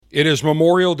It is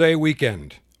Memorial Day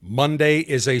weekend. Monday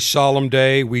is a solemn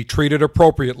day. We treat it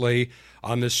appropriately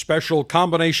on this special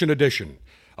combination edition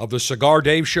of the Cigar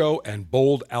Dave Show and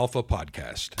Bold Alpha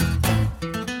Podcast.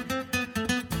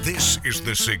 This is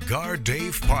the Cigar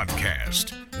Dave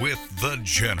Podcast with The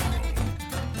General.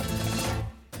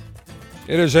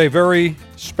 It is a very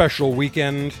special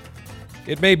weekend.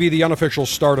 It may be the unofficial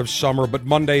start of summer, but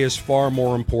Monday is far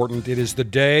more important. It is the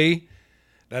day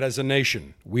that as a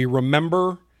nation we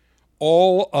remember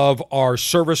all of our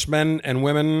servicemen and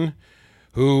women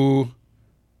who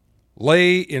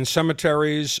lay in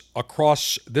cemeteries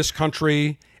across this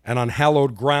country and on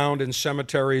hallowed ground in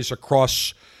cemeteries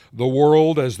across the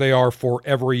world as they are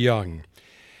forever young.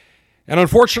 And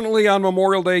unfortunately, on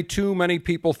Memorial Day, too many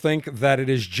people think that it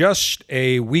is just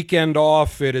a weekend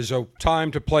off. It is a time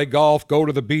to play golf, go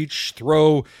to the beach,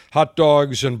 throw hot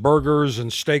dogs and burgers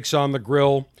and steaks on the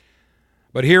grill.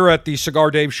 But here at the Cigar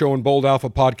Dave Show and Bold Alpha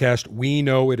Podcast, we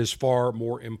know it is far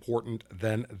more important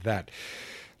than that.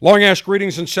 Long-ass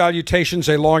greetings and salutations,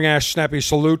 a long-ass snappy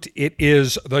salute. It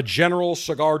is the General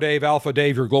Cigar Dave, Alpha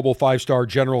Dave, your global five-star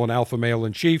general and alpha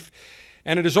male-in-chief.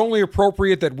 And it is only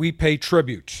appropriate that we pay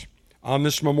tribute on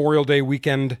this Memorial Day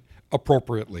weekend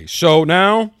appropriately. So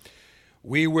now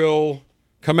we will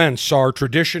commence our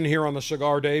tradition here on the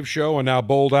Cigar Dave Show and now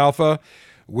Bold Alpha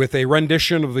with a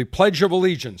rendition of the Pledge of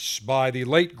Allegiance by the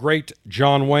late, great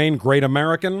John Wayne, great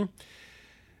American.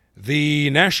 The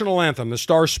national anthem, the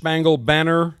Star-Spangled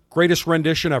Banner, greatest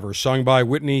rendition ever, sung by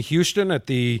Whitney Houston at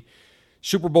the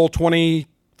Super Bowl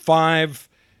 25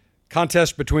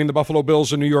 contest between the Buffalo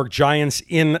Bills and New York Giants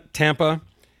in Tampa.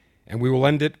 And we will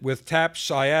end it with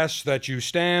taps. I ask that you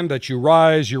stand, that you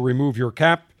rise, you remove your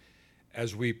cap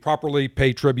as we properly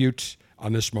pay tribute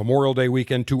on this Memorial Day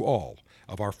weekend to all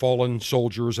of our fallen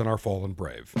soldiers and our fallen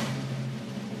brave.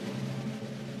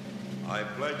 I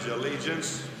pledge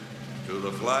allegiance to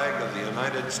the flag of the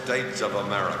United States of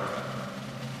America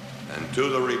and to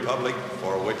the republic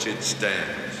for which it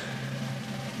stands,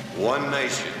 one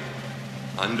nation,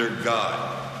 under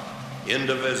God,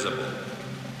 indivisible,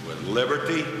 with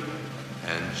liberty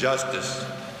and justice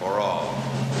for all.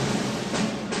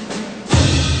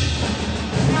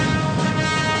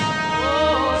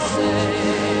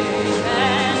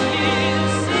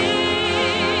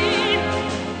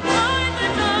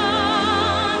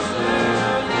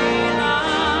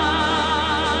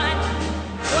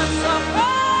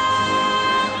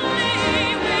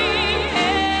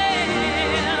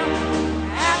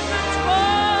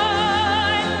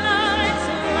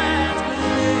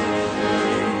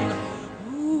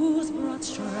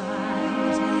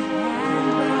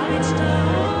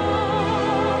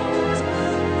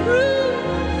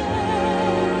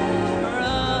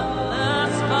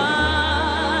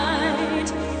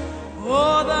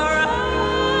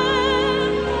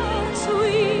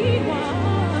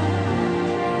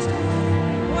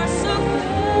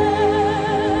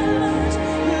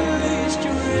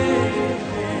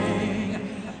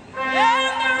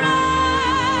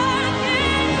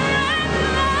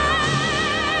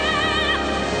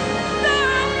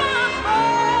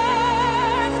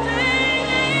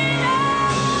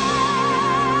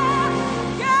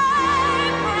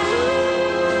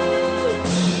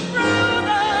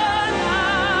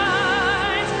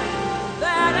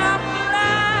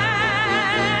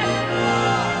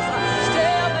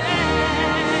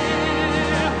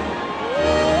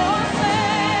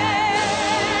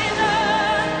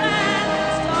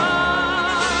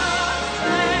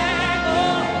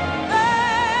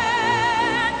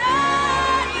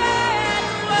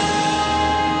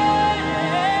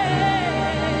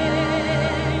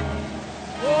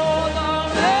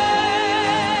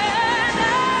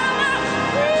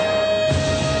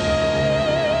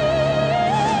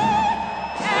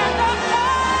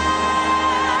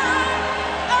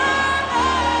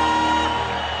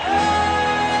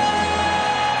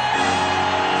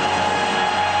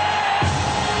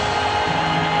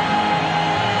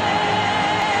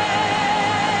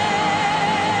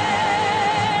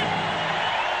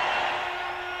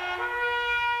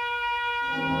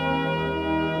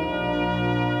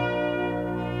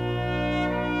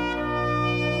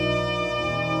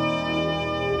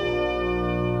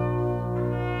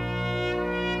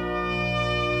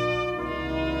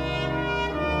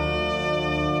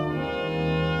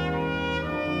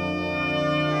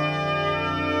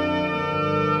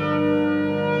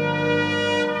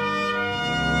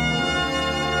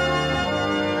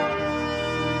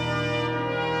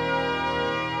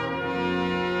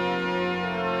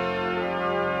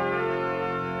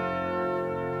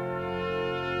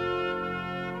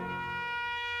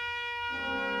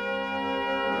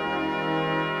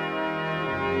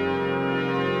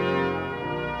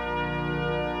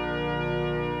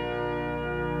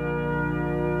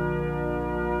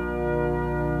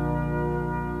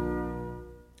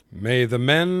 May the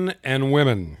men and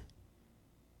women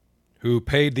who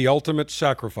paid the ultimate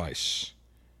sacrifice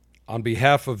on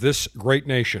behalf of this great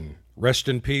nation rest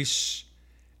in peace,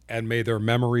 and may their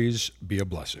memories be a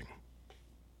blessing.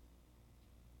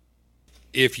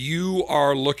 If you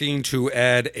are looking to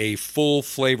add a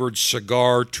full-flavored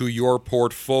cigar to your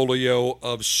portfolio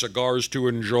of cigars to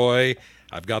enjoy,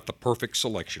 I've got the perfect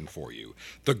selection for you.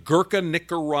 The Gurkha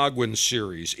Nicaraguan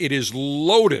series. It is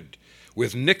loaded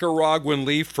with Nicaraguan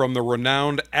leaf from the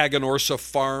renowned Aganorsa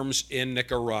Farms in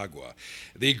Nicaragua.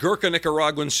 The Gurkha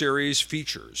Nicaraguan series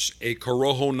features a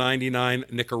Corojo 99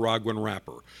 Nicaraguan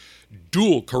wrapper,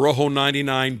 dual Corojo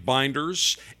 99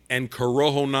 binders, and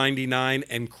Corojo 99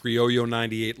 and Criollo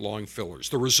 98 long fillers.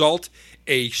 The result,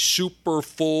 a super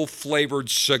full flavored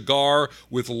cigar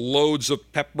with loads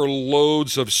of pepper,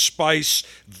 loads of spice,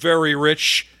 very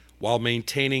rich, while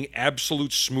maintaining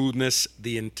absolute smoothness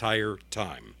the entire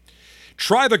time.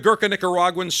 Try the Gurkha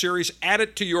Nicaraguan series, add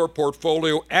it to your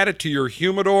portfolio, add it to your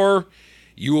humidor.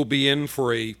 You will be in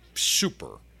for a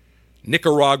super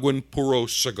Nicaraguan puro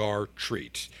cigar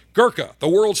treat. Gurkha, the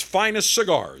world's finest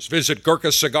cigars. Visit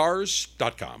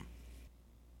GurkhaCigars.com.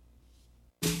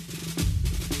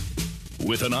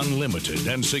 With an unlimited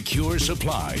and secure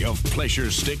supply of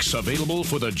pleasure sticks available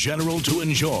for the general to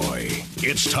enjoy,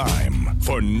 it's time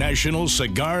for National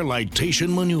Cigar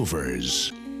Lightation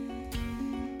Maneuvers.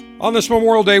 On this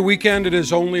Memorial Day weekend, it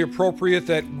is only appropriate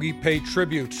that we pay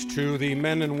tribute to the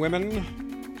men and women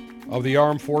of the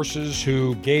armed forces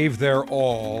who gave their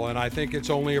all, and I think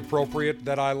it's only appropriate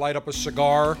that I light up a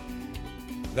cigar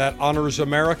that honors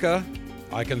America.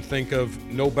 I can think of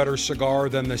no better cigar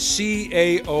than the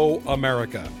CAO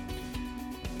America.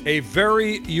 A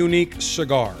very unique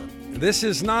cigar. This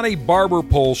is not a barber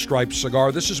pole striped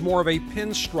cigar. This is more of a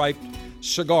pinstriped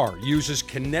cigar. Uses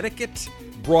Connecticut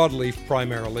broadleaf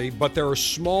primarily, but there are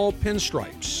small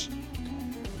pinstripes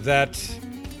that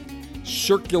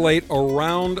circulate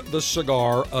around the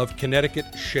cigar of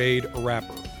Connecticut shade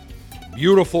wrapper.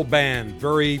 Beautiful band,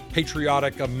 very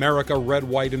patriotic America, red,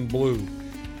 white, and blue.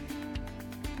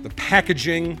 The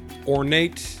packaging,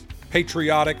 ornate,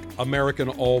 patriotic, American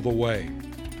all the way.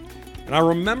 And I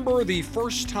remember the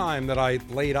first time that I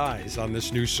laid eyes on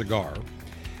this new cigar,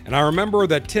 and I remember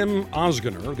that Tim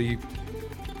Osgener, the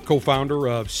co-founder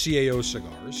of CAO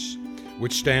Cigars,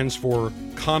 which stands for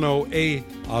Kano A.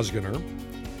 Osgener.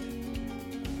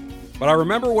 But I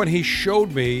remember when he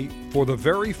showed me for the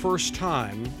very first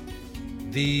time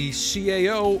the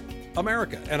CAO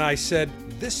America, and I said,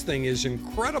 this thing is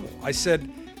incredible. I said,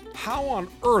 how on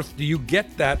earth do you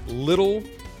get that little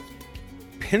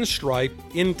pinstripe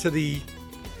into the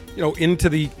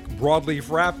broadleaf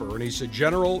wrapper? And he said,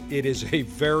 General, it is a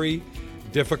very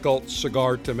difficult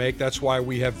cigar to make. That's why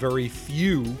we have very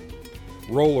few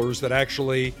rollers that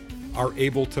actually are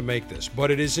able to make this.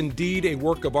 But it is indeed a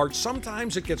work of art.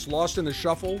 Sometimes it gets lost in the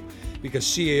shuffle because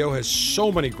CAO has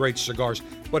so many great cigars,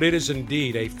 but it is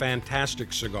indeed a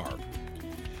fantastic cigar.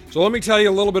 So let me tell you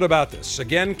a little bit about this.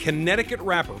 Again, Connecticut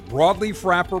wrapper, broadleaf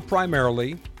wrapper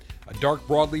primarily, a dark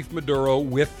broadleaf Maduro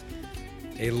with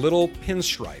a little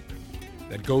pinstripe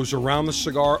that goes around the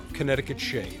cigar, Connecticut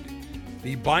shade.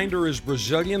 The binder is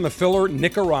Brazilian, the filler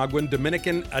Nicaraguan,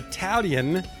 Dominican,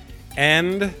 Italian,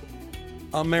 and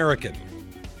American.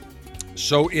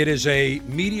 So it is a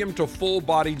medium to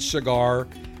full-bodied cigar,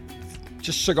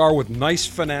 just cigar with nice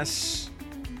finesse,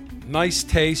 nice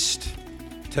taste.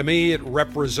 To me, it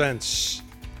represents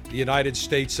the United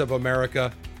States of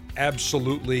America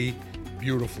absolutely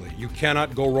beautifully. You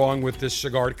cannot go wrong with this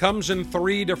cigar. It comes in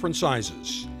 3 different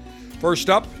sizes.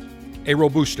 First up, a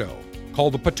Robusto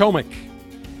called the Potomac.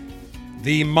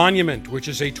 The Monument, which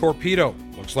is a torpedo,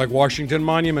 looks like Washington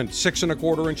Monument, 6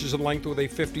 1/4 inches in length with a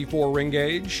 54 ring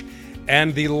gauge.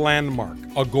 And the Landmark,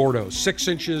 a Gordo, 6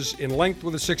 inches in length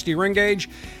with a 60 ring gauge.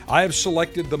 I have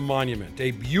selected the Monument,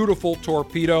 a beautiful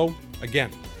torpedo,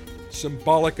 again,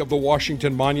 symbolic of the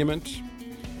Washington Monument.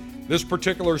 This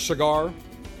particular cigar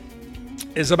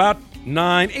is about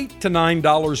 $8 to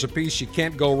 $9 a piece. You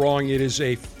can't go wrong. It is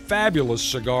a fabulous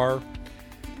cigar.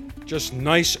 Just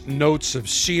nice notes of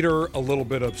cedar, a little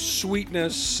bit of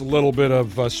sweetness, a little bit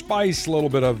of spice, a little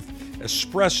bit of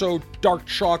espresso, dark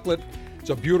chocolate. It's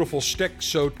a beautiful stick.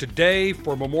 So today,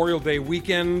 for Memorial Day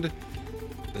weekend,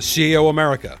 the CAO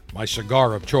America, my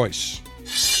cigar of choice.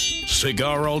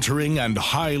 Cigar-altering and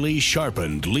highly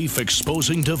sharpened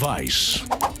leaf-exposing device.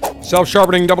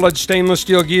 Self-sharpening double-edged stainless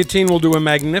steel guillotine will do a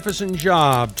magnificent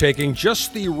job taking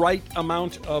just the right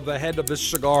amount of the head of this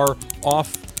cigar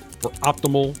off for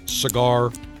optimal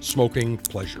cigar smoking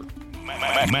pleasure.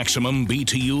 Maximum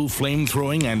BTU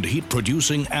flame-throwing and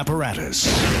heat-producing apparatus.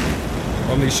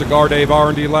 From the Cigar Dave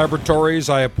R&D Laboratories,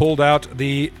 I have pulled out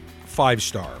the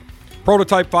 5-star.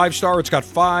 Prototype 5-star, it's got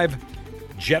 5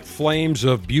 jet flames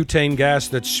of butane gas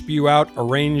that spew out,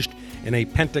 arranged in a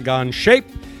pentagon shape.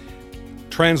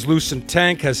 Translucent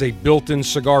tank, has a built-in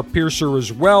cigar piercer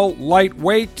as well.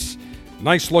 Lightweight,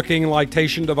 nice-looking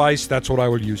lightation device. That's what I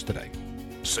would use today.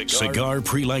 Cigar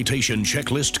pre-lightation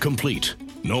checklist complete.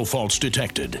 No faults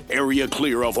detected. Area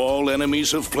clear of all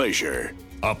enemies of pleasure.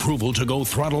 Approval to go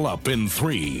throttle up in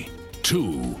 3,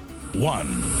 2,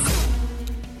 1.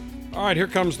 All right, here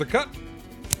comes the cut.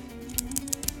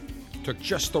 Took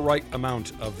just the right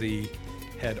amount of the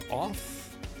head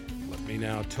off. Let me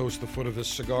now toast the foot of this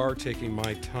cigar, taking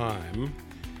my time.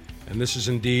 And this is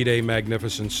indeed a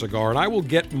magnificent cigar. And I will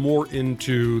get more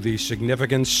into the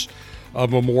significance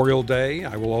of Memorial Day.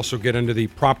 I will also get into the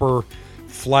proper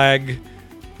flag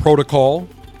protocol.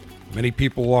 Many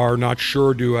people are not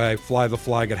sure, do I fly the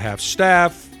flag at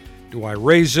half-staff? Do I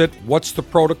raise it? What's the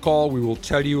protocol? We will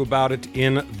tell you about it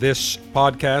in this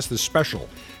podcast, this special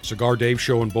Cigar Dave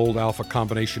Show and Bold Alpha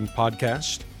Combination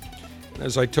podcast.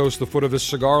 As I toast the foot of this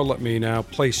cigar, let me now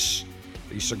place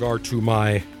the cigar to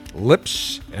my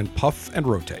lips and puff and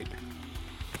rotate.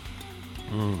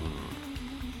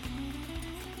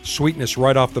 Sweetness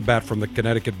right off the bat from the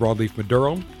Connecticut Broadleaf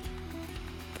Maduro.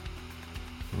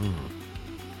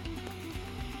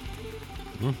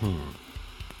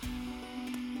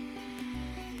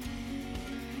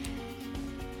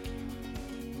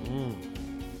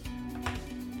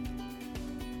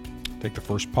 Take the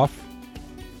first puff.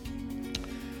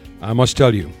 I must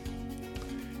tell you,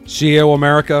 CEO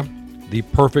America, the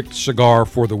perfect cigar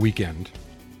for the weekend.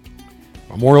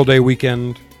 Memorial Day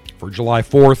weekend, for July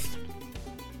 4th.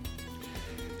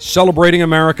 Celebrating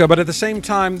America, but at the same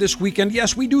time, this weekend,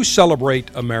 yes, we do celebrate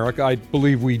America. I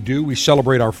believe we do. We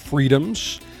celebrate our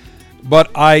freedoms. But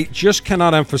I just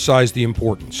cannot emphasize the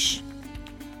importance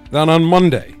that on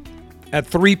Monday at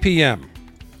 3 p.m.,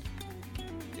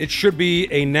 it should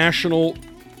be a national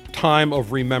time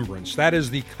of remembrance. That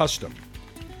is the custom.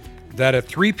 That at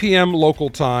 3 p.m. local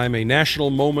time, a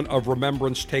national moment of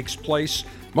remembrance takes place.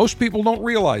 Most people don't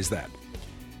realize that.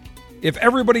 If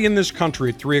everybody in this country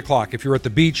at 3 o'clock, if you're at the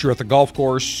beach, you're at the golf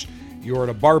course, you're at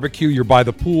a barbecue, you're by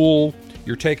the pool,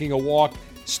 you're taking a walk,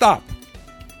 stop.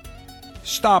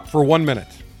 Stop for 1 minute.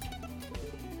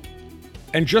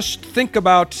 And just think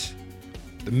about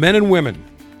the men and women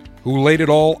who laid it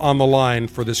all on the line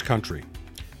for this country.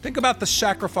 Think about the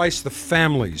sacrifice, the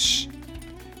families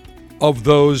of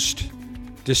those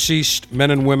deceased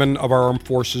men and women of our armed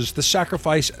forces, the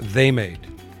sacrifice they made,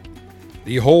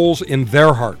 the holes in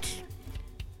their heart.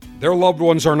 Their loved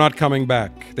ones are not coming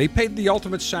back. They paid the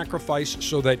ultimate sacrifice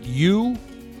so that you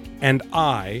and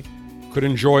I could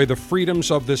enjoy the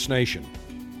freedoms of this nation.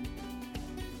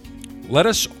 Let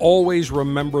us always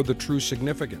remember the true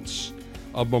significance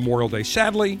of Memorial Day.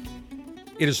 Sadly,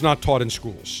 it is not taught in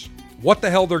schools. What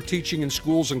the hell they're teaching in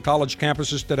schools and college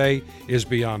campuses today is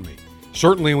beyond me.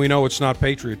 Certainly we know it's not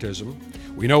patriotism.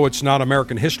 We know it's not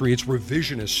American history. It's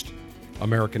revisionist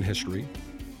American history.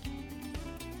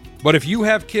 But if you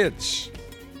have kids,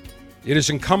 it is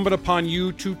incumbent upon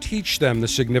you to teach them the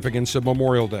significance of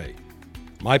Memorial Day.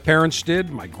 My parents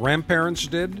did. My grandparents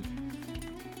did.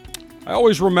 I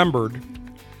always remembered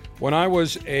when I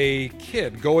was a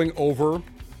kid going over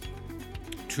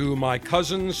to my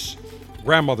cousin's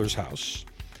grandmother's house.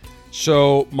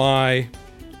 So my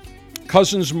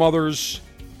cousin's mother's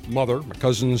mother, my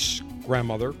cousin's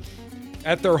grandmother,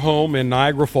 at their home in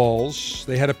Niagara Falls,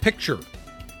 they had a picture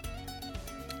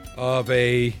of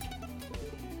a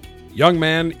young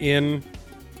man in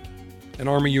an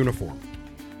Army uniform.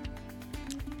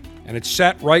 And it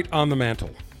sat right on the mantle.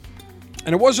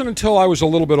 And it wasn't until I was a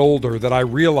little bit older that I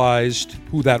realized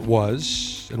who that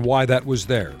was and why that was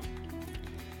there.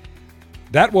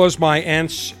 That was my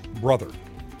aunt's brother,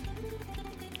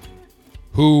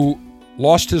 who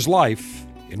lost his life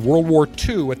in World War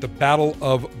II at the Battle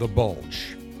of the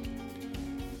Bulge.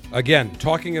 Again,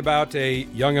 talking about a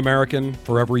young American,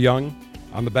 forever young,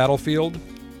 on the battlefield,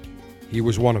 he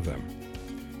was one of them.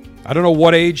 I don't know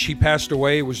what age he passed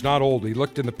away. He was not old. He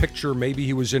looked in the picture, maybe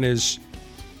he was in his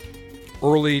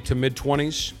early to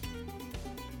mid-20s.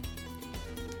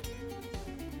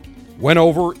 Went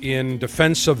over in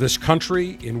defense of this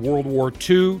country in World War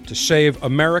II to save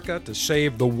America, to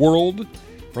save the world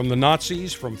from the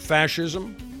Nazis, from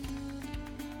fascism,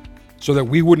 so that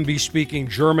we wouldn't be speaking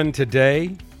German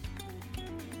today.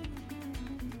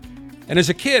 And as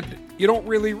a kid, you don't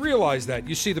really realize that.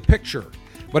 You see the picture.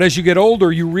 But as you get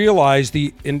older, you realize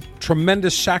the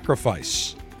tremendous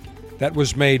sacrifice that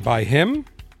was made by him,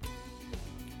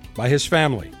 by his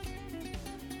family,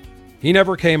 He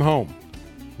never came home.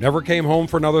 Never came home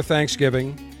for another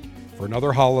Thanksgiving, for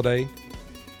another holiday,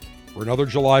 for another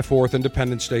July 4th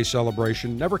Independence Day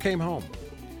celebration. Never came home.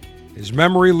 His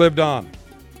memory lived on.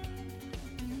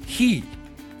 He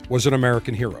was an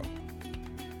American hero.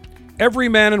 Every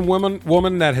man and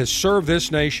woman that has served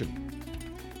this nation,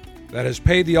 that has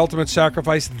paid the ultimate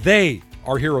sacrifice, they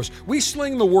are heroes. We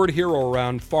sling the word hero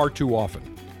around far too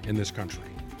often in this country.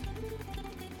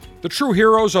 The true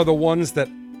heroes are the ones that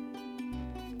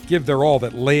give their all,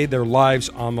 that lay their lives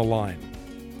on the line.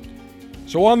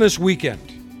 So on this weekend,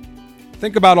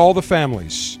 think about all the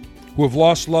families who have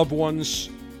lost loved ones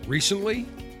recently,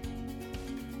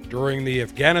 during the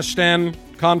Afghanistan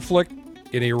conflict,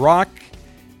 in Iraq,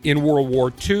 in World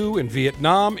War II, in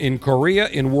Vietnam, in Korea,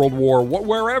 in World War,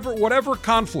 whatever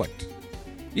conflict,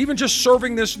 even just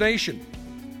serving this nation.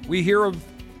 We hear of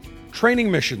training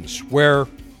missions where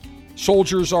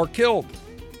soldiers are killed.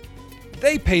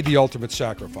 They paid the ultimate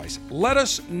sacrifice. Let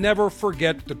us never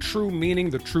forget the true meaning,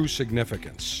 the true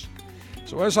significance.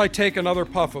 So as I take another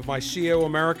puff of my CAO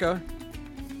America,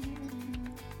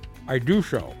 I do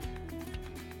so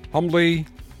humbly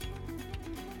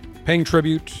paying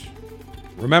tribute,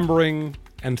 remembering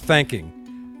and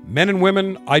thanking men and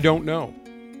women I don't know,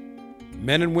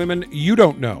 men and women you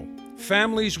don't know,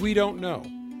 families we don't know.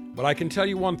 But I can tell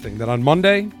you one thing, that on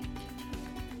Monday,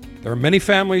 there are many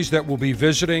families that will be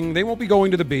visiting. They won't be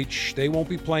going to the beach. They won't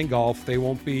be playing golf. They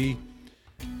won't be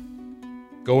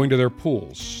going to their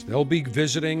pools. They'll be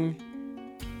visiting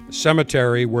the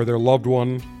cemetery where their loved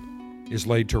one is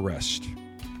laid to rest.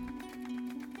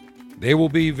 They will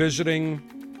be visiting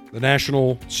the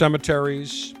national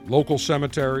cemeteries, local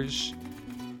cemeteries.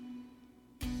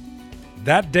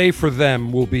 That day for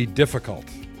them will be difficult.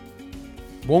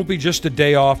 It won't be just a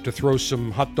day off to throw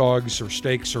some hot dogs or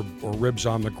steaks or ribs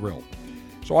on the grill.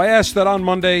 So I ask that on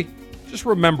Monday, just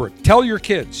remember it. Tell your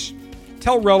kids,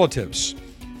 tell relatives,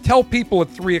 tell people at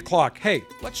 3 o'clock, hey,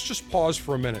 let's just pause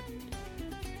for a minute.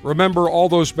 Remember all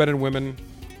those men and women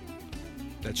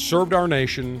that served our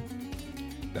nation,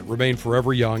 that remain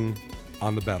forever young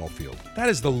on the battlefield. That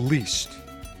is the least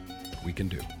we can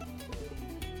do.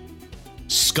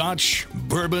 Scotch,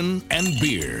 bourbon, and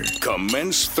beer.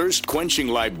 Commence thirst-quenching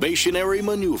libationary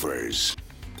maneuvers.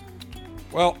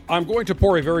 Well, I'm going to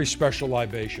pour a very special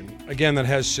libation, again, that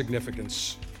has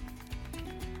significance.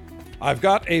 I've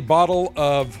got a bottle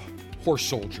of Horse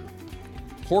Soldier.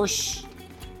 Horse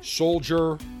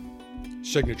Soldier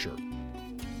Signature.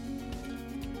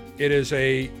 It is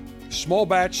a small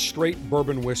batch straight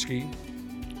bourbon whiskey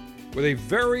with a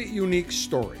very unique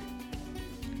story.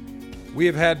 We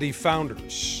have had the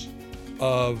founders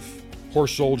of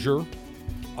Horse Soldier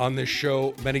on this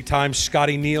show many times.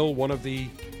 Scotty Neal, one of the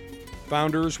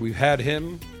founders. We've had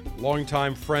him,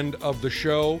 longtime friend of the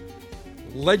show.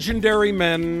 Legendary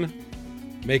men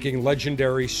making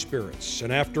legendary spirits.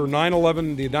 And after the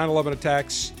 9/11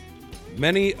 attacks,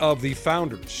 many of the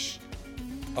founders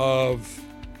of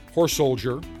Horse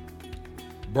Soldier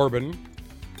Bourbon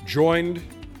joined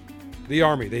the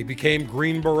Army. They became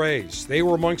Green Berets. They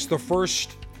were amongst the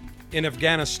first in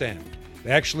Afghanistan.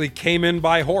 They actually came in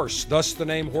by horse, thus the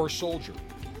name Horse Soldier.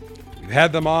 We've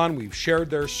had them on. We've shared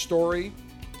their story.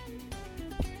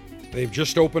 They've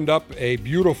just opened up a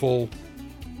beautiful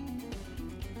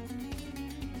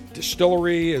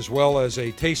distillery as well as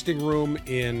a tasting room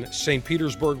in St.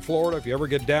 Petersburg, Florida. If you ever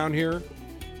get down here,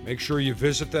 make sure you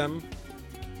visit them.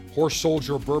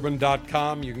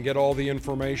 HorseSoldierBourbon.com. You can get all the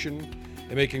information.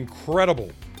 They make incredible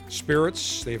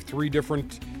spirits. They have 3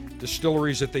 different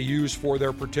distilleries that they use for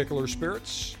their particular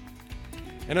spirits.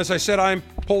 And as I said, I'm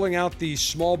pulling out the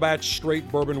small batch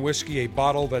straight bourbon whiskey, a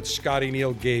bottle that Scotty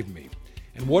Neal gave me.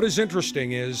 And what is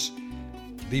interesting is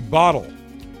the bottle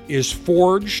is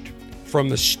forged from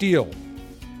the steel,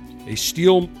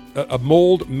 a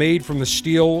mold made from the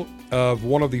steel of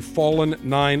one of the fallen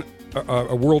 9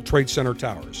 World Trade Center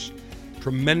towers.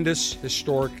 Tremendous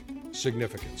historic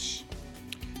significance.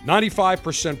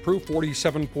 95% proof,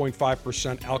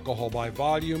 47.5% alcohol by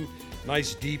volume.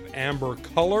 Nice deep amber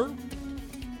color.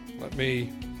 Let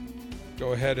me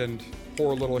go ahead and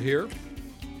pour a little here.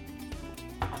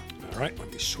 All right,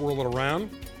 let me swirl it around.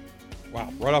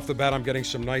 Wow, right off the bat, I'm getting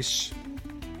some nice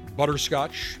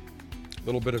butterscotch. A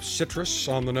little bit of citrus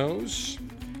on the nose.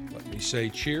 Let me say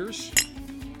cheers.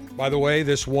 By the way,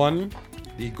 this won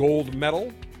the gold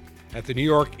medal at the New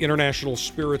York International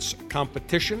Spirits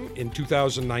Competition in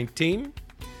 2019.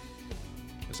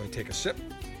 As I take a sip.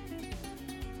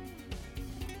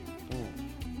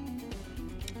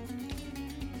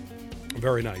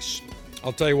 Very nice.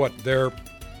 I'll tell you what, their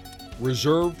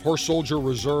Reserve, Horse Soldier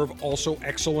Reserve, also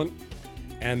excellent.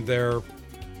 And their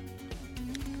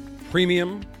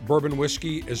Premium bourbon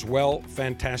whiskey as well.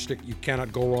 Fantastic. You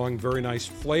cannot go wrong. Very nice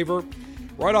flavor.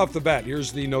 Right off the bat,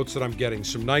 here's the notes that I'm getting.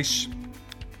 Some nice,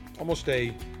 almost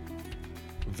a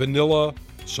vanilla,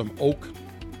 some oak.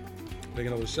 Take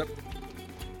another sip.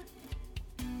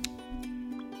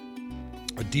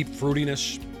 A deep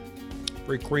fruitiness.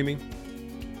 Very creamy.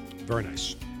 Very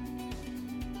nice.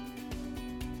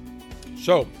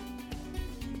 So,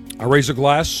 I raise a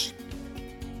glass.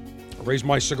 I raise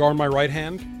my cigar in my right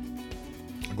hand.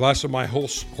 A glass of my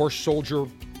Horse Soldier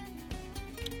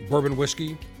bourbon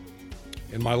whiskey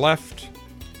in my left,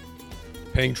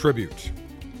 paying tribute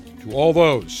to all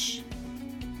those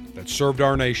that served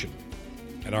our nation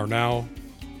and are now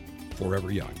forever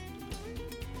young.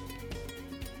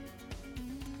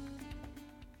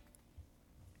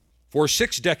 For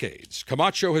 6 decades,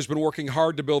 Camacho has been working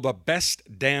hard to build the best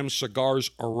damn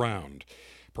cigars around,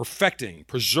 perfecting,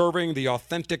 preserving the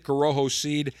authentic Corojo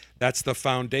seed. That's the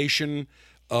foundation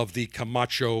of the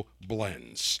Camacho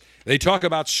blends. They talk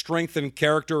about strength and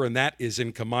character, and that is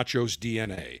in Camacho's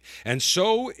DNA. And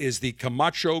so is the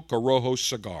Camacho Corojo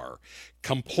cigar.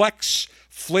 Complex,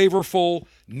 flavorful,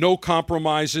 no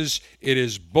compromises. It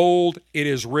is bold, it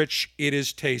is rich, it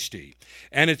is tasty.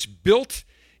 And it's built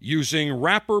using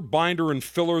wrapper, binder, and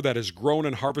filler that is grown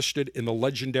and harvested in the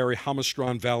legendary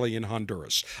Jamastran Valley in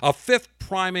Honduras. A 5th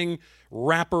priming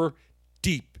wrapper,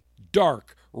 deep,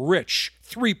 dark, rich,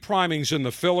 3 primings in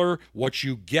the filler. What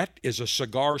you get is a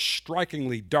cigar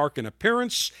strikingly dark in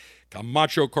appearance.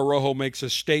 Camacho Corojo makes a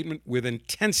statement with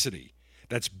intensity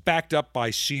that's backed up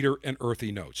by cedar and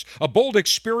earthy notes. A bold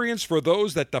experience for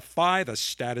those that defy the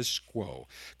status quo.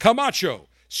 Camacho,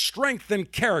 strength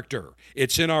and character.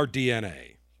 It's in our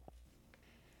DNA.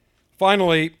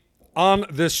 Finally, on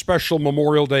this special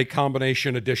Memorial Day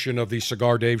combination edition of the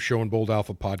Cigar Dave Show and Bold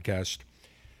Alpha podcast,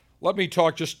 let me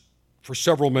talk just for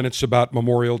several minutes about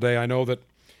Memorial Day. I know that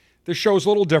this show is a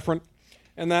little different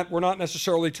and that we're not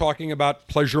necessarily talking about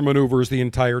pleasure maneuvers the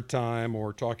entire time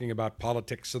or talking about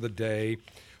politics of the day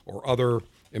or other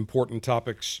important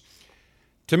topics.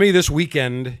 To me, this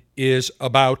weekend is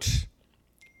about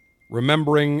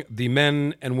remembering the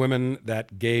men and women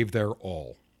that gave their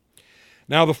all.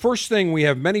 Now, the first thing, we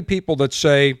have many people that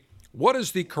say, what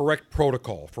is the correct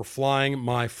protocol for flying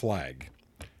my flag?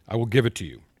 I will give it to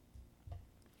you.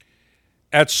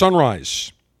 At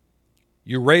sunrise,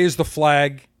 you raise the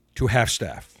flag to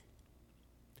half-staff.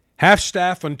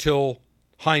 Half-staff until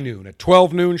high noon. At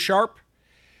 12 noon sharp,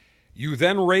 you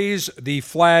then raise the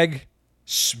flag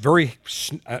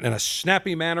in a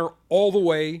snappy manner all the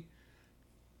way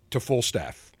to full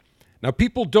staff. Now,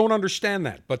 people don't understand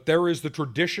that, but there is the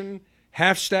tradition,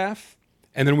 half-staff,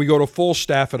 and then we go to full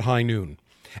staff at high noon.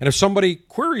 And if somebody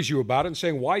queries you about it and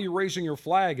saying, why are you raising your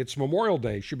flag? It's Memorial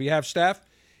Day. It should be half-staff.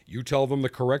 You tell them the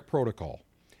correct protocol.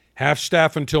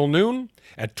 Half-staff until noon.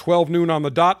 At 12 noon on the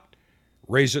dot,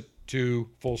 raise it to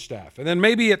full staff. And then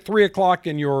maybe at 3 o'clock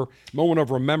in your moment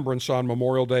of remembrance on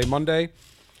Memorial Day Monday,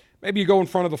 maybe you go in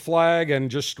front of the flag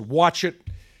and just watch it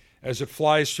as it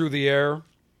flies through the air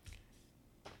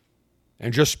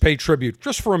and just pay tribute,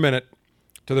 just for a minute,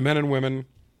 to the men and women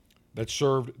that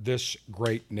served this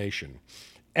great nation.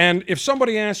 And if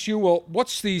somebody asks you, well,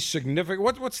 what's the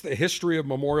what's the history of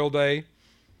Memorial Day?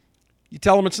 You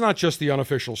tell them it's not just the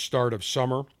unofficial start of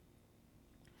summer.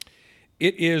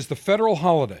 It is the federal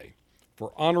holiday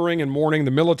for honoring and mourning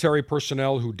the military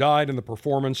personnel who died in the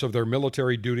performance of their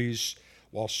military duties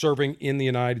while serving in the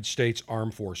United States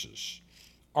Armed Forces.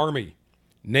 Army,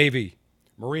 Navy,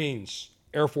 Marines,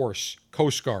 Air Force,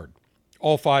 Coast Guard,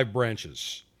 all 5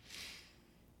 branches.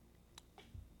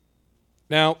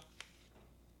 Now,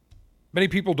 many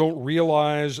people don't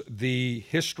realize the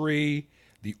history,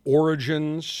 the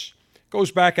origins. Goes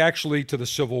back actually to the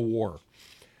Civil War,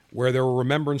 where there were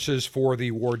remembrances for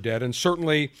the war dead. And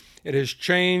certainly it has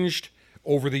changed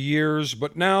over the years,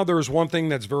 but now there's one thing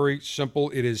that's very simple.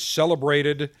 It is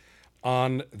celebrated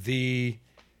on the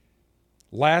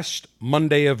last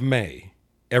Monday of May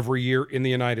every year in the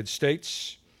United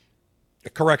States.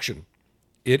 Correction.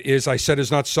 It is, I said,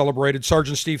 is not celebrated.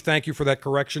 Sergeant Steve, thank you for that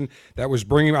correction. That was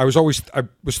I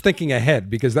was thinking ahead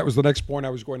because that was the next point I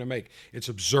was going to make. It's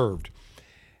observed.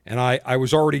 And I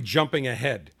was already jumping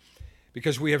ahead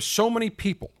because we have so many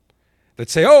people that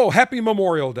say, oh, happy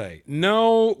Memorial Day.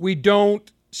 No, we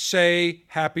don't say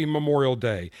happy Memorial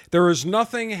Day. There is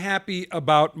nothing happy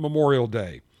about Memorial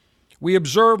Day. We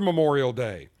observe Memorial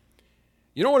Day.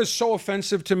 You know what is so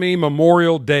offensive to me?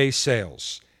 Memorial Day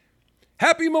sales.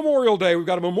 Happy Memorial Day. We've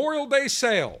got a Memorial Day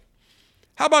sale.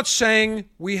 How about saying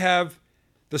we have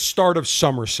the start of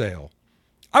summer sale?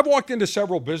 I've walked into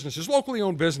several businesses, locally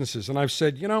owned businesses, and I've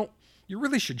said, you know, you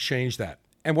really should change that.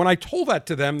 And when I told that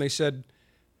to them, they said,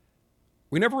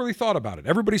 we never really thought about it.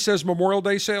 Everybody says Memorial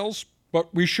Day sales,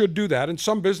 but we should do that. And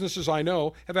some businesses I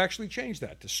know have actually changed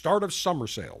that to start of summer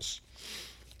sales.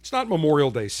 It's not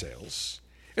Memorial Day sales.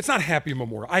 It's not Happy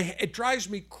Memorial. It drives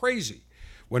me crazy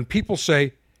when people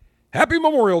say, Happy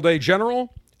Memorial Day,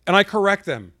 General, and I correct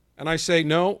them. And I say,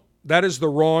 no, that is the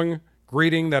wrong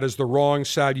greeting. That is the wrong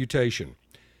salutation.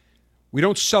 We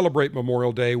don't celebrate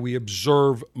Memorial Day. We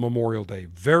observe Memorial Day.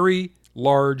 Very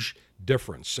large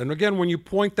difference. And again, when you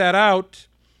point that out,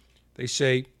 they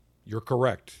say, you're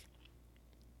correct.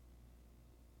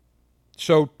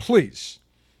 So please,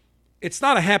 it's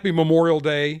not a Happy Memorial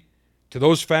Day to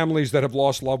those families that have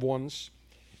lost loved ones.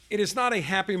 It is not a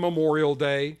Happy Memorial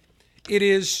Day. It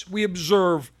is, we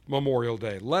observe Memorial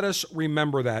Day. Let us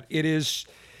remember that. It is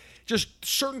just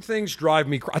certain things drive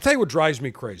me crazy. I'll tell you what drives me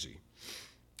crazy.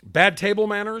 Bad table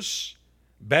manners,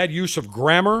 bad use of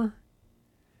grammar,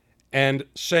 and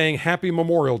saying Happy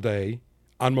Memorial Day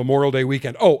on Memorial Day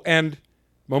weekend. Oh, and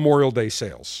Memorial Day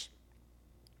sales.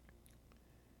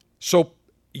 So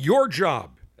your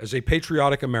job as a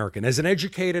patriotic American, as an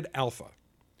educated alpha,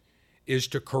 is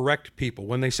to correct people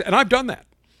when they say, and I've done that.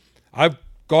 I've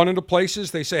gone into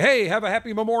places, they say, hey, have a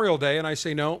happy Memorial Day. And I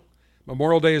say, no,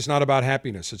 Memorial Day is not about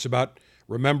happiness. It's about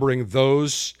remembering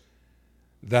those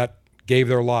that gave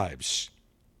their lives.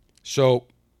 So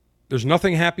there's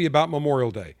nothing happy about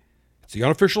Memorial Day. It's the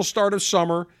unofficial start of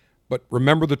summer, but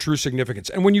remember the true significance.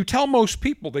 And when you tell most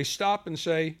people, they stop and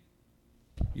say,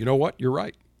 you know what, you're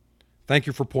right. Thank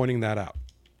you for pointing that out.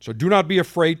 So do not be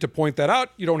afraid to point that out.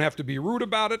 You don't have to be rude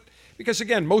about it because,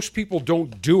 again, most people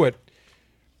don't do it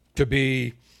to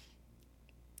be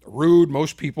rude.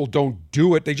 Most people don't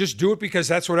do it. They just do it because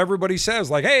that's what everybody says.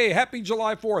 Like, hey, happy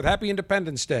July 4th, happy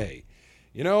Independence Day,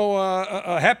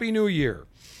 a happy New Year.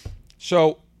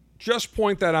 So just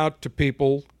point that out to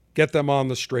people. Get them on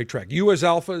the straight track. You as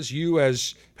alphas, you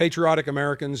as patriotic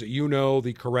Americans, you know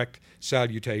the correct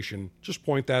salutation. Just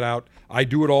point that out. I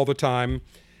do it all the time.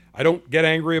 I don't get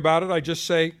angry about it. I just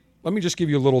say, let me just give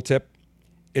you a little tip.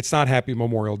 It's not Happy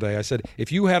Memorial Day. I said,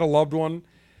 if you had a loved one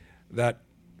that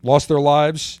lost their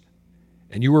lives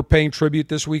and you were paying tribute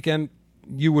this weekend,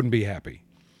 you wouldn't be happy.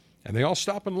 And they all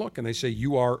stop and look and they say,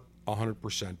 you are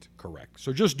 100% correct.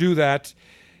 So just do that.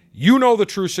 You know the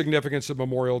true significance of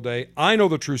Memorial Day. I know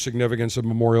the true significance of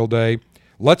Memorial Day.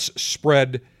 Let's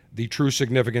spread the true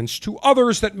significance to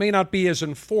others that may not be as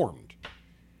informed,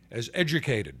 as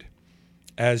educated,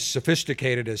 as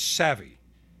sophisticated, as savvy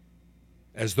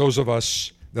as those of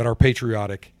us that are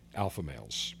patriotic alpha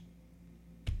males.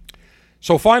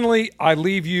 So finally, I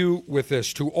leave you with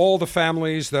this. To all the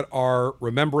families that are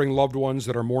remembering loved ones,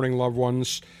 that are mourning loved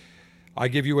ones, I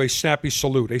give you a snappy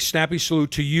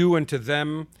salute to you and to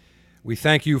them. We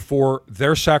thank you for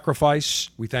their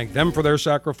sacrifice. We thank them for their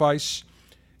sacrifice.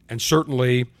 And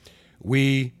certainly,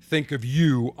 we think of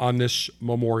you on this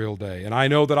Memorial Day. And I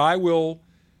know that I will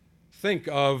think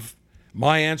of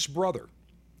my aunt's brother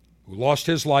who lost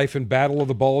his life in Battle of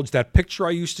the Bulge. That picture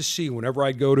I used to see whenever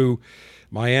I go to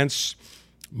my aunt's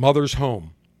mother's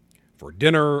home for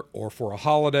dinner or for a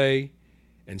holiday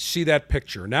and see that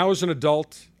picture. Now as an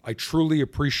adult, I truly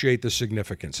appreciate the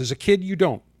significance. As a kid, you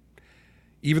don't.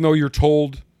 Even though you're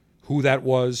told who that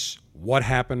was, what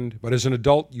happened, but as an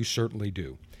adult, you certainly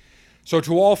do. So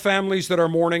to all families that are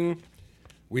mourning,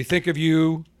 we think of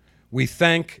you. We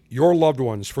thank your loved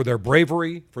ones for their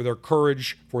bravery, for their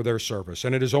courage, for their service.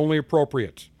 And it is only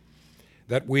appropriate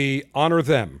that we honor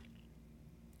them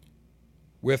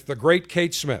with the great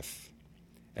Kate Smith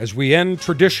as we end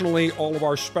traditionally all of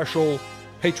our special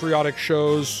patriotic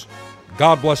shows.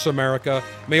 God bless America.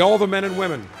 May all the men and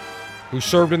women who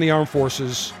served in the armed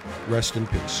forces rest in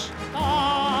peace.